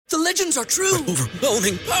The legends are true.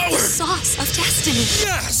 Overwhelming power! Sauce of destiny.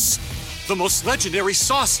 Yes! The most legendary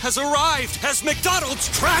sauce has arrived as McDonald's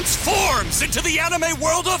transforms into the anime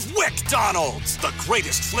world of WickDonald's. The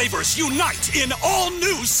greatest flavors unite in all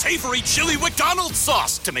new savory chili McDonald's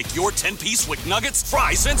sauce to make your 10-piece Wick Nuggets,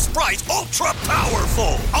 fries, and Sprite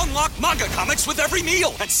ultra-powerful. Unlock manga comics with every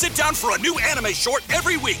meal and sit down for a new anime short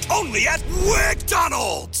every week only at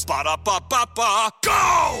WickDonald's. Ba-da-ba-ba-ba,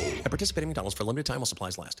 go! At participating McDonald's for a limited time while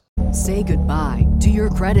supplies last. Say goodbye to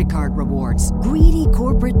your credit card rewards. Greedy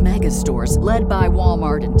corporate mega stores, led by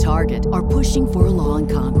Walmart and Target, are pushing for a law in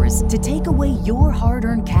Congress to take away your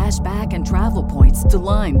hard-earned cash back and travel points to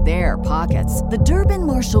line their pockets. The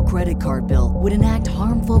Durbin-Marshall credit card bill would enact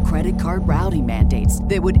harmful credit card routing mandates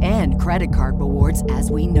that would end credit card rewards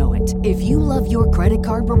as we know it. If you love your credit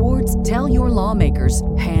card rewards, tell your lawmakers,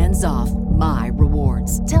 hands off my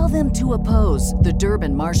rewards. Tell them to oppose the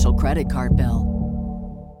Durbin-Marshall credit card bill.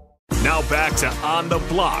 Now back to On the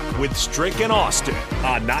Block with Strick and Austin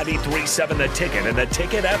on 93.7 The Ticket and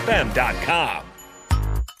theticketfm.com.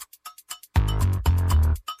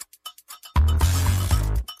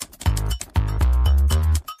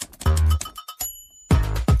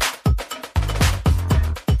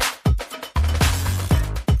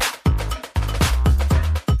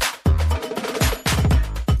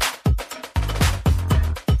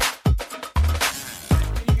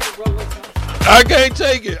 I can't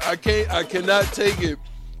take it. I cannot take it.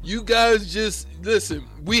 You guys just listen.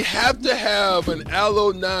 We have to have an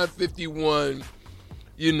Allo 951,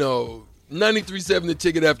 93.7 The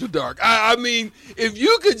Ticket after dark. I mean, if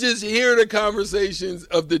you could just hear the conversations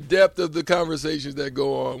of the depth of the conversations that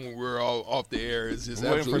go on when we're all off the air, it's just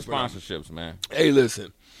absolutely for sponsorships, man. Hey,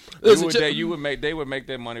 listen, they would make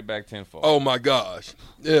their money back tenfold. Oh my gosh,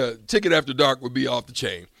 yeah, Ticket After Dark would be off the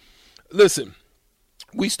chain. Listen.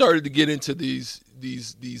 We started to get into these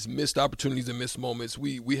missed opportunities and missed moments.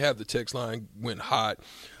 We have the text line went hot.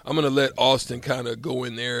 I'm going to let Austin kind of go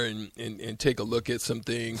in there and take a look at some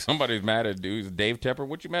things. Somebody's mad at Dave Tepper.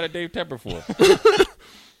 What you mad at Dave Tepper for?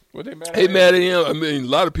 What they mad at? Hey, mad at him. I mean, a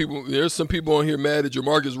lot of people. There's some people on here mad at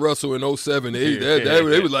Jamarcus Russell in 2007.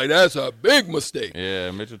 They was like, that's a big mistake.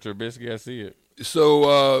 Yeah, Mitchell Trubisky. I see it.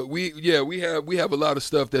 So we have a lot of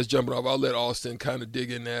stuff that's jumping off. I'll let Austin kind of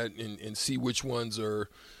dig in that and see which ones are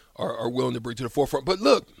willing to bring to the forefront. But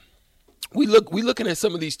look, we looking at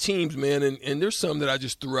some of these teams, man, and there's some that I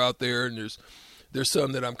just threw out there, and there's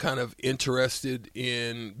some that I'm kind of interested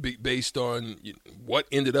in based on what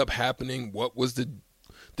ended up happening, what was the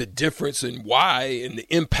difference and why, and the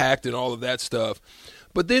impact and all of that stuff.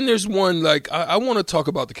 But then there's one, like, I want to talk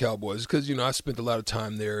about the Cowboys because, I spent a lot of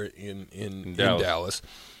time there in Dallas.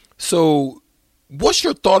 So what's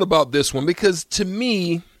your thought about this one? Because to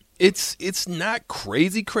me, it's not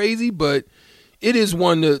crazy, but it is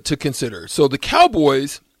one to consider. So the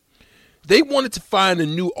Cowboys, they wanted to find a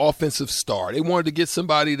new offensive star. They wanted to get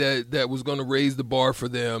somebody that was going to raise the bar for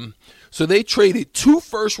them. So they traded 2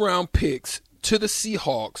 first-round picks to the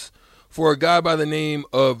Seahawks for a guy by the name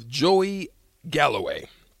of Joey Galloway.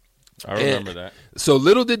 I remember that. So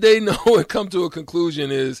little did they know and come to a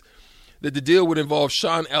conclusion is that the deal would involve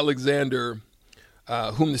Sean Alexander,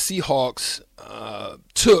 whom the Seahawks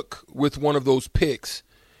took with one of those picks.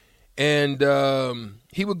 And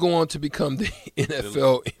he would go on to become the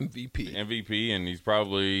NFL MVP. MVP, and he's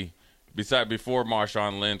probably, before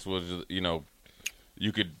Marshawn Lynch was,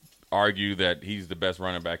 you could argue that he's the best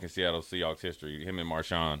running back in Seattle Seahawks history, him and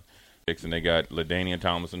Marshawn. And they got LaDainian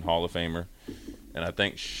Tomlinson, Hall of Famer, and I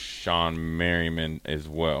think Sean Merriman as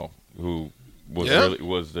well, who was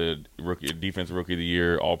the defensive rookie of the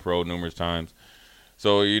year, All-Pro numerous times.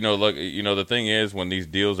 So the thing is, when these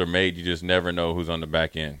deals are made, you just never know who's on the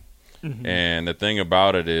back end. Mm-hmm. And the thing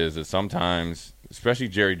about it is that sometimes, especially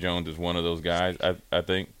Jerry Jones is one of those guys. I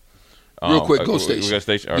think. Real quick, go station. We got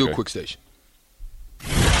station. Do a quick station.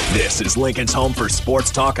 This is Lincoln's home for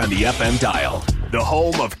sports talk on the FM dial. The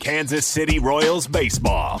home of Kansas City Royals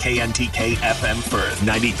baseball. KNTK FM Firth,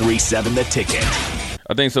 93.7 The Ticket.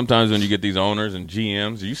 I think sometimes when you get these owners and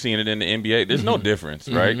GMs, you've seen it in the NBA, there's no difference,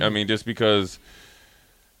 right? Mm-hmm. I mean, just because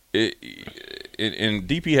and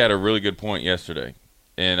DP had a really good point yesterday,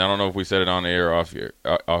 and I don't know if we said it on the air or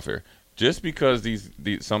off air. Just because these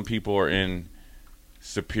some people are in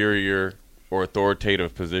superior or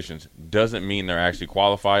authoritative positions doesn't mean they're actually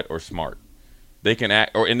qualified or smart. They can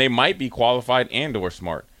act, and they might be qualified and or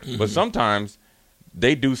smart, but sometimes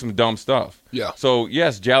they do some dumb stuff. Yeah. So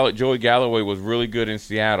yes, Joey Galloway was really good in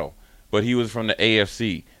Seattle, but he was from the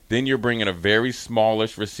AFC. Then you're bringing a very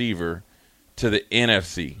smallish receiver to the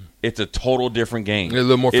NFC. It's a total different game. A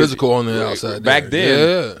little more physical on the outside. Back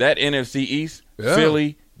then, that NFC East,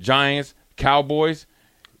 Philly, Giants, Cowboys.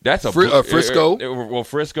 That's a Frisco. Well,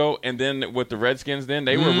 Frisco, and then with the Redskins, then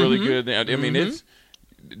they were really good. I mean,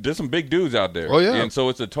 there's some big dudes out there. Oh yeah, and so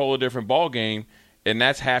it's a totally different ball game, and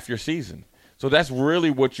that's half your season. So that's really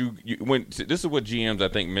what this is what GMs I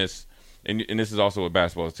think miss, and this is also with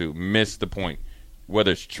basketball too. Miss the point,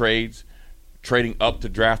 whether it's trades, trading up to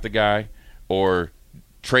draft a guy, or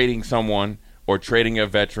trading someone, or trading a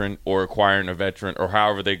veteran, or acquiring a veteran, or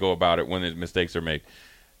however they go about it when the mistakes are made.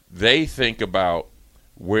 They think about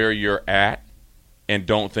where you're at and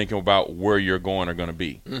don't think about where you're going or going to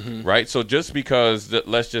be, right? So just because,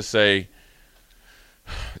 let's just say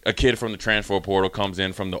a kid from the transfer portal comes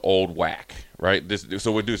in from the old WAC, right?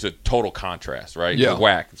 So we do a total contrast, right? Yeah. The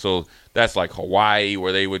WAC. So that's like Hawaii,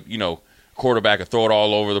 where they would, quarterback would throw it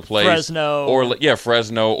all over the place. Fresno.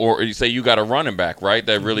 Fresno. Or you say you got a running back, right,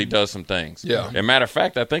 that really does some things. Yeah. As a matter of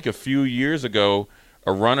fact, I think a few years ago,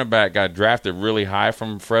 a running back got drafted really high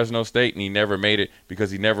from Fresno State, and he never made it because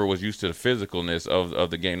he never was used to the physicalness of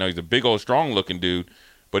the game. Now, he's a big old strong-looking dude,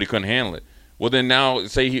 but he couldn't handle it. Well, then now,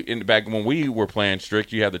 say back when we were playing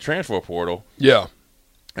strict, you have the transfer portal. Yeah.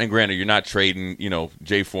 And granted, you're not trading,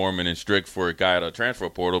 Jay Foreman and Strick for a guy at a transfer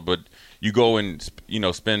portal, but you go and,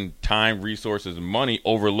 spend time, resources, and money,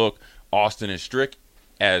 overlook Austin and Strick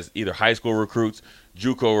as either high school recruits,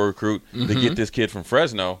 JUCO recruit, to get this kid from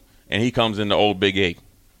Fresno. And he comes in the old Big 8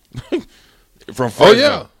 from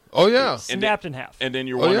Fresno. Oh, yeah. Snapped in half. And then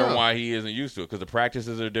you're wondering why he isn't used to it, because the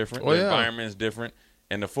practices are different, the environment is different,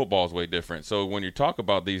 and the football's way different. So when you talk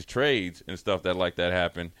about these trades and stuff that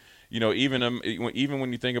happen, even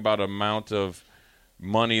when you think about the amount of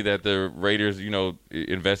money that the Raiders,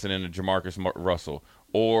 invested in Jamarcus Russell,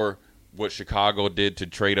 or what Chicago did to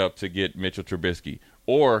trade up to get Mitchell Trubisky,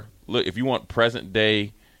 or look, if you want present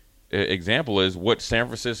day example is what San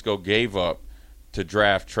Francisco gave up to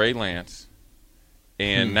draft Trey Lance,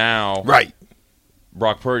 and now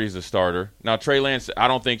Brock Purdy's a starter. Now Trey Lance, I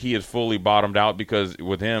don't think he has fully bottomed out, because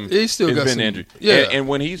with him, he's still got been some injured. Yeah, and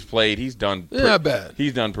when he's played, he's done bad.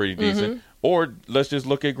 He's done pretty decent. Or let's just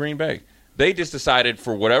look at Green Bay. They just decided,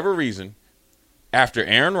 for whatever reason, after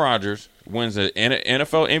Aaron Rodgers wins an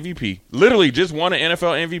NFL MVP, literally just won an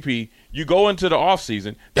NFL MVP, you go into the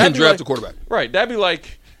offseason and draft a quarterback. Right. That'd be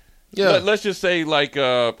like. Yeah. Let's just say,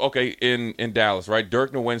 in Dallas, right?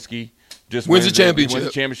 Dirk Nowitzki just wins the championship. Wins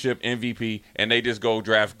the championship, MVP, and they just go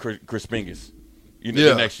draft Chris Mingus,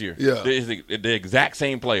 the next year. Yeah. The exact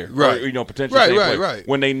same player, right? Or, potentially same player. Right.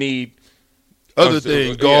 When they need other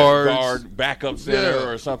things, guard, backup center,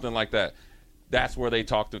 or something like that. That's where they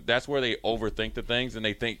that's where they overthink the things, and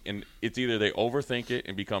they think, and it's either they overthink it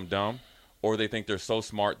and become dumb, or they think they're so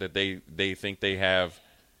smart that they think they have,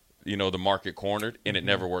 the market cornered, and it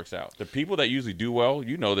never works out. The people that usually do well,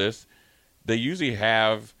 this, they usually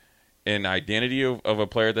have an identity of a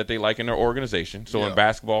player that they like in their organization. So in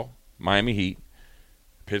basketball, Miami Heat,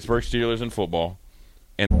 Pittsburgh Steelers in football.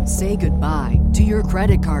 Say goodbye to your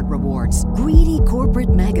credit card rewards. Greedy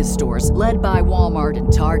corporate mega stores, led by Walmart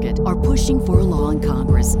and Target, are pushing for a law in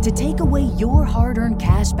Congress to take away your hard-earned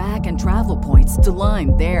cash back and travel points to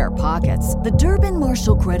line their pockets. The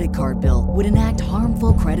Durbin-Marshall credit card bill would enact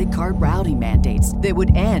harmful credit card routing mandates that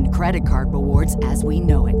would end credit card rewards as we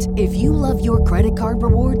know it. If you love your credit card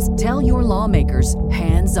rewards, tell your lawmakers,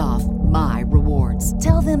 hands off my rewards.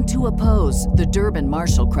 Tell them to oppose the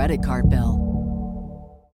Durbin-Marshall credit card bill.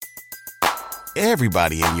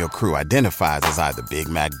 Everybody in your crew identifies as either Big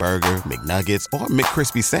Mac Burger, McNuggets, or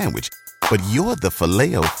McCrispy Sandwich. But you're the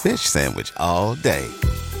Filet-O-Fish Sandwich all day.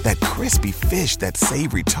 That crispy fish, that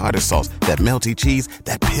savory tartar sauce, that melty cheese,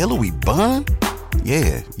 that pillowy bun.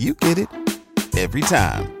 Yeah, you get it. Every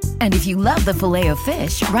time. And if you love the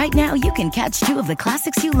Filet-O-Fish, right now you can catch two of the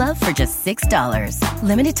classics you love for just $6.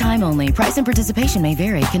 Limited time only. Price and participation may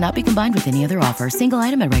vary. Cannot be combined with any other offer. Single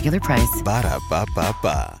item at regular price.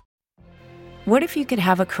 Ba-da-ba-ba-ba. What if you could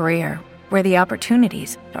have a career where the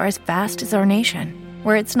opportunities are as vast as our nation,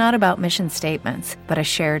 where it's not about mission statements, but a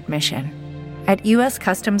shared mission? At U.S.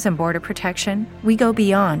 Customs and Border Protection, we go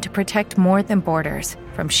beyond to protect more than borders.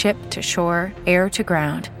 From ship to shore, air to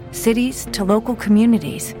ground, cities to local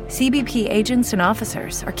communities, CBP agents and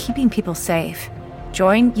officers are keeping people safe.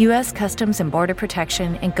 Join U.S. Customs and Border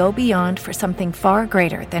Protection and go beyond for something far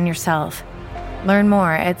greater than yourself. Learn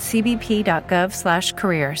more at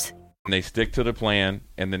cbp.gov/careers. And they stick to the plan,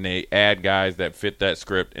 and then they add guys that fit that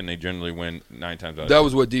script, and they generally win 9 times out of 10. That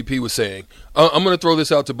was what DP was saying. I'm going to throw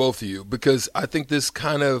this out to both of you, because I think this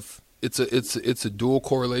kind of it's a dual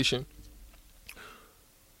correlation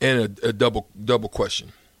and a double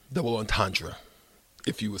question, double entendre,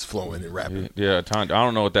 if you was flowing and rapping. Yeah, I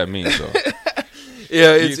don't know what that means though.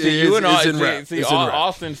 Yeah, it's in rap.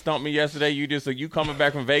 Austin stumped me yesterday. You coming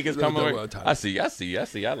back from Vegas? I see. I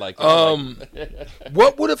like that.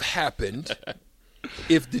 What would have happened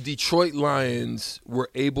if the Detroit Lions were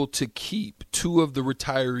able to keep two of the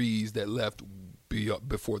retirees that left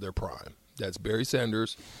before their prime? That's Barry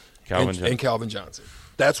Sanders and Calvin Johnson.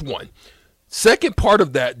 That's one. Second part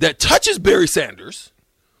of that touches Barry Sanders,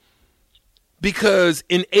 because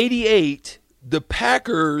in '88 the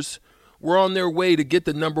Packers were on their way to get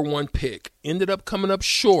the number 1 pick, ended up coming up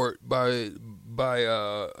short by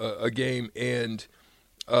a game, and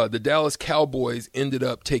the Dallas Cowboys ended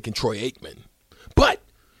up taking Troy Aikman. But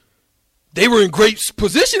they were in great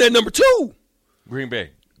position at number 2. Green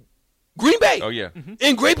Bay. Oh, yeah.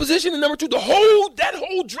 In great position at number 2. That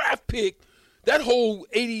whole draft pick, that whole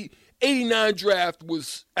 89 draft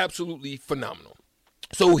was absolutely phenomenal.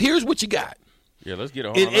 So here's what you got. Yeah, let's get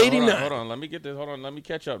it. In '89. Hold on. Let me get this. Hold on. Let me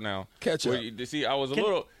catch up now. See, I was a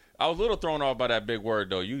little thrown off by that big word,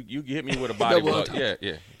 though. You hit me with a body blow.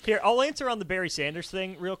 Yeah. Here, I'll answer on the Barry Sanders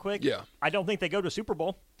thing real quick. Yeah. I don't think they go to Super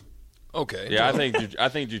Bowl. Okay. Yeah, I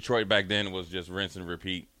think Detroit back then was just rinse and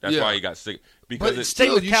repeat. That's why he got sick. Because but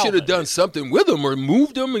still, you should have done something with them or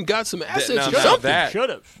moved them and got some assets or something.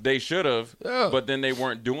 They should have. Yeah. But then they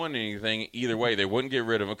weren't doing anything either way. They wouldn't get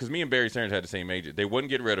rid of him because me and Barry Sanders had the same agent. They wouldn't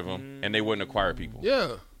get rid of him, and they wouldn't acquire people.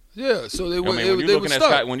 Yeah. Yeah, so they were. When you're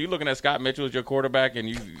looking at Scott Mitchell as your quarterback, and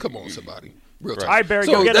you come on, somebody, real talk. All right, Barry,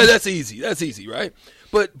 so go get him. That's easy. That's easy, right?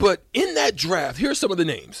 But in that draft, here's some of the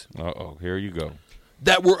names. Here you go.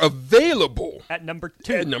 That were available at number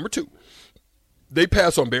 2. They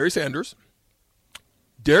pass on Barry Sanders,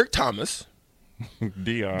 Derek Thomas,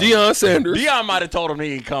 Deion Sanders. Deion might have told him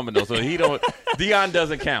he ain't coming though, so he don't. Deion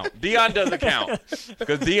doesn't count.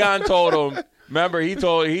 Because Deion told him. Remember, he wasn't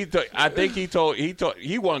going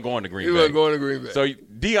to Green Bay. He wasn't going to Green Bay. So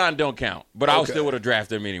Deion don't count. But I still would have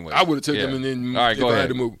drafted him anyway. I would have took him and then all right, if I had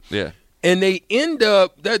to move. Yeah. And they end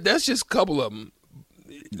up that's just a couple of them.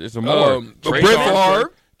 There's some more.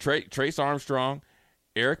 Trace Armstrong,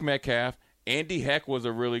 Eric Metcalf, Andy Heck was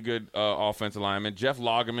a really good offensive lineman. Jeff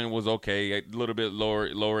Lageman was okay, a little bit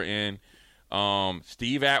lower end.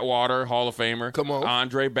 Steve Atwater, Hall of Famer. Come on.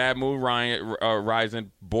 Andre Babu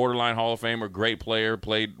Rison, borderline Hall of Famer, great player,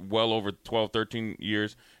 played well over 12, 13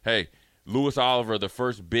 years. Hey, Louis Oliver, the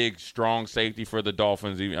first big, strong safety for the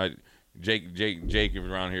Dolphins. Jake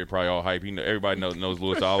around here probably all hype. Everybody knows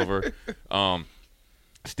Louis Oliver.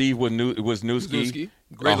 Steve Wisniewski.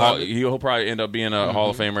 He'll probably end up being a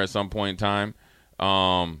Hall of Famer at some point in time.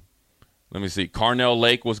 Let me see. Carnell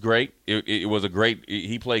Lake was great. It was a great –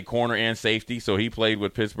 he played corner and safety, so he played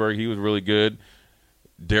with Pittsburgh. He was really good.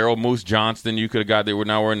 Daryl Moose Johnston, you could have got there.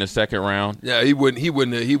 Now we're in the second round. Yeah, he wouldn't have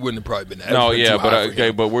probably been that. No, yeah, but I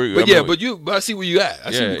see where you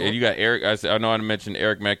at. And you got Eric. I know I mentioned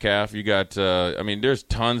Eric Metcalf. You got there's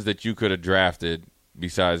tons that you could have drafted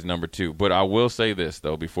besides number 2. But I will say this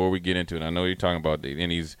though before we get into it. I know you're talking about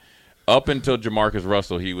and he's up until Jamarcus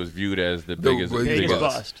Russell, he was viewed as the biggest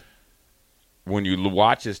bust. When you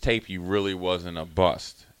watch his tape, he really wasn't a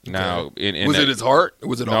bust. Okay. Now, was it his heart?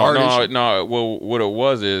 Was it a heart issue? No. Well, what it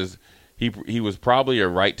was is he was probably a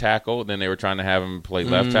right tackle. Then they were trying to have him play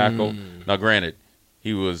left tackle. Now, granted,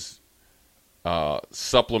 he was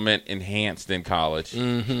supplement enhanced in college.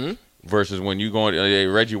 Versus when you go,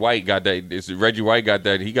 Reggie White got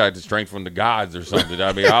that. He got the strength from the gods or something.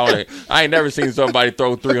 I mean, I ain't never seen somebody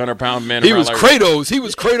throw 300-pound men. He was Kratos. He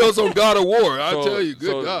was Kratos on God of War. I tell you,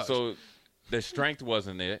 good God. So the strength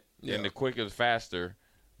wasn't it, and the quick is faster.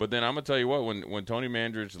 But then I'm gonna tell you what, when Tony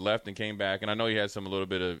Mandridge left and came back, and I know he had a little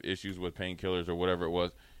bit of issues with painkillers or whatever it was.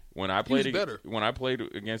 When I played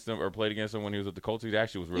against him when he was at the Colts, he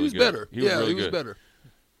actually was really good. Better. He was really good. He was better.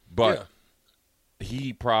 But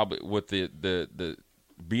he probably with the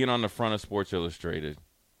being on the front of Sports Illustrated.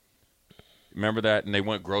 Remember that? And they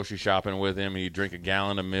went grocery shopping with him, and he'd drink a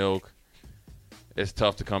gallon of milk. It's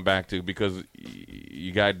tough to come back to because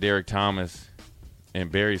you got Derek Thomas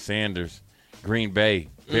and Barry Sanders, Green Bay.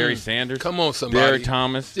 Barry Sanders. Come on, somebody. Derek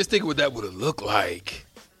Thomas. Just think of what that would have looked like.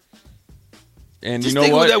 And just you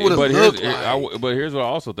know what? But here's what I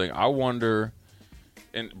also think. I wonder,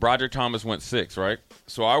 and Broderick Thomas went 6, right?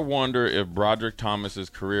 So I wonder if Broderick Thomas's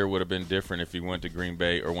career would have been different if he went to Green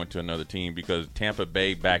Bay or went to another team because Tampa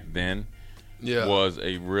Bay back then was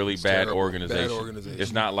a really bad organization.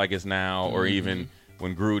 It's not like it's now or even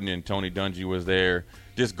when Gruden and Tony Dungy was there.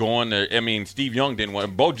 Just going there. I mean, Steve Young didn't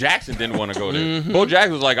want – Bo Jackson didn't want to go there. Bo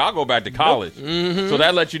Jackson was like, I'll go back to college. So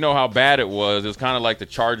that lets you know how bad it was. It was kind of like the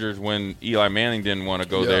Chargers when Eli Manning didn't want to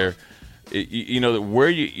go there. Where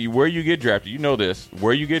you get drafted, you know this,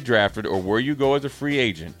 where you get drafted or where you go as a free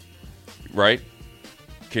agent, right?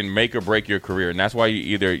 can make or break your career. And that's why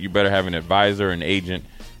you better have an advisor, an agent,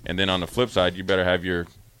 and then on the flip side, you better have your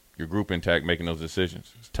group intact making those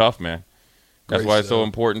decisions. It's tough, man. That's why it's so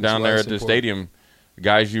important down there at the stadium.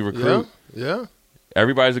 Guys you recruit. Yeah.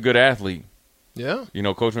 Everybody's a good athlete. Yeah. You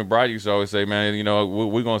know, Coach McBride used to always say, man, you know,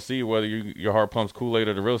 we're going to see whether your heart pumps Kool-Aid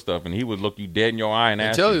or the real stuff. And he would look you dead in your eye and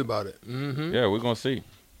ask tell you about it. Mm-hmm. Yeah, we're going to see.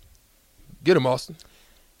 Get him, Austin.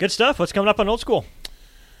 Good stuff. What's coming up on Old School?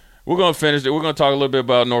 We're going to finish it. We're going to talk a little bit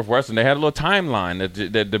about Northwestern. They had a little timeline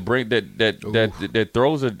that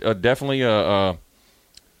throws definitely a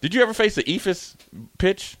did you ever face the EFIS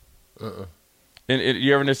pitch? And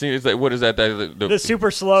you ever seen it's like what is that? The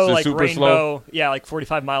super slow, the like super rainbow, slow, yeah, like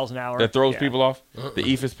 45 miles an hour. That throws people off. The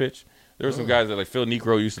EFIS pitch. There were some guys that like Phil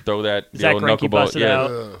Necro used to throw that. Zach Greinke busted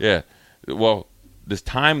out. Yeah. Well, this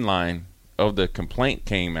timeline of the complaint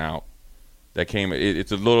came out.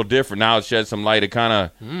 It's a little different now. It sheds some light. It kind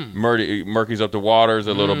of murkies up the waters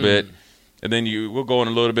a little bit, and then we'll go in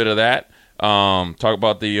a little bit of that. Talk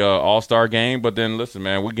about the All-Star game, but then listen,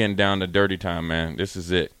 man, we're getting down to dirty time, man. This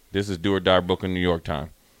is it. This is do or die Brooklyn, New York time,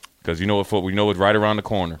 because you know what? We know it's right around the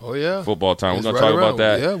corner. Oh yeah, football time. It's we're gonna talk about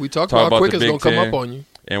that. Yeah, we talked about how quick it's gonna come up on you,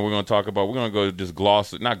 and we're gonna talk about we're gonna go just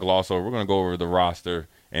gloss over. We're gonna go over the roster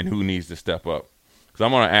and who needs to step up. Because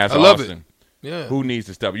I'm gonna ask Austin. Yeah. Who needs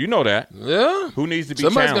to step up? You know that. Yeah. Who needs to be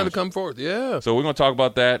Somebody's challenged? got to come forth. Yeah. So we're going to talk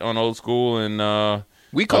about that on Old School. And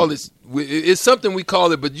we call it – it's something we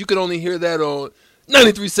call it, but you can only hear that on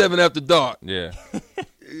 93.7 After Dark. Yeah.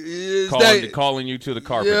 Calling you to the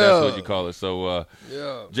carpet. Yeah. That's what you call it. So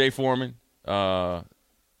yeah. Jay Foreman,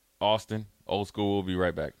 Austin, Old School. We'll be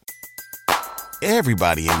right back.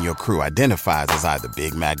 Everybody in your crew identifies as either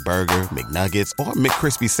Big Mac Burger, McNuggets, or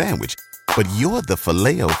McCrispy Sandwich. But you're the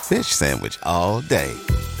Filet-O-Fish Sandwich all day.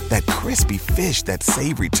 That crispy fish, that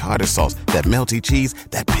savory tartar sauce, that melty cheese,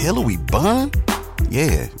 that pillowy bun.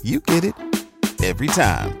 Yeah, you get it. Every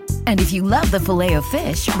time. And if you love the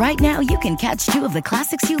Filet-O-Fish, right now you can catch two of the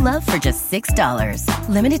classics you love for just $6.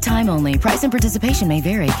 Limited time only. Price and participation may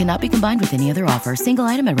vary. Cannot be combined with any other offer. Single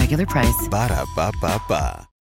item at regular price. Ba-da-ba-ba-ba.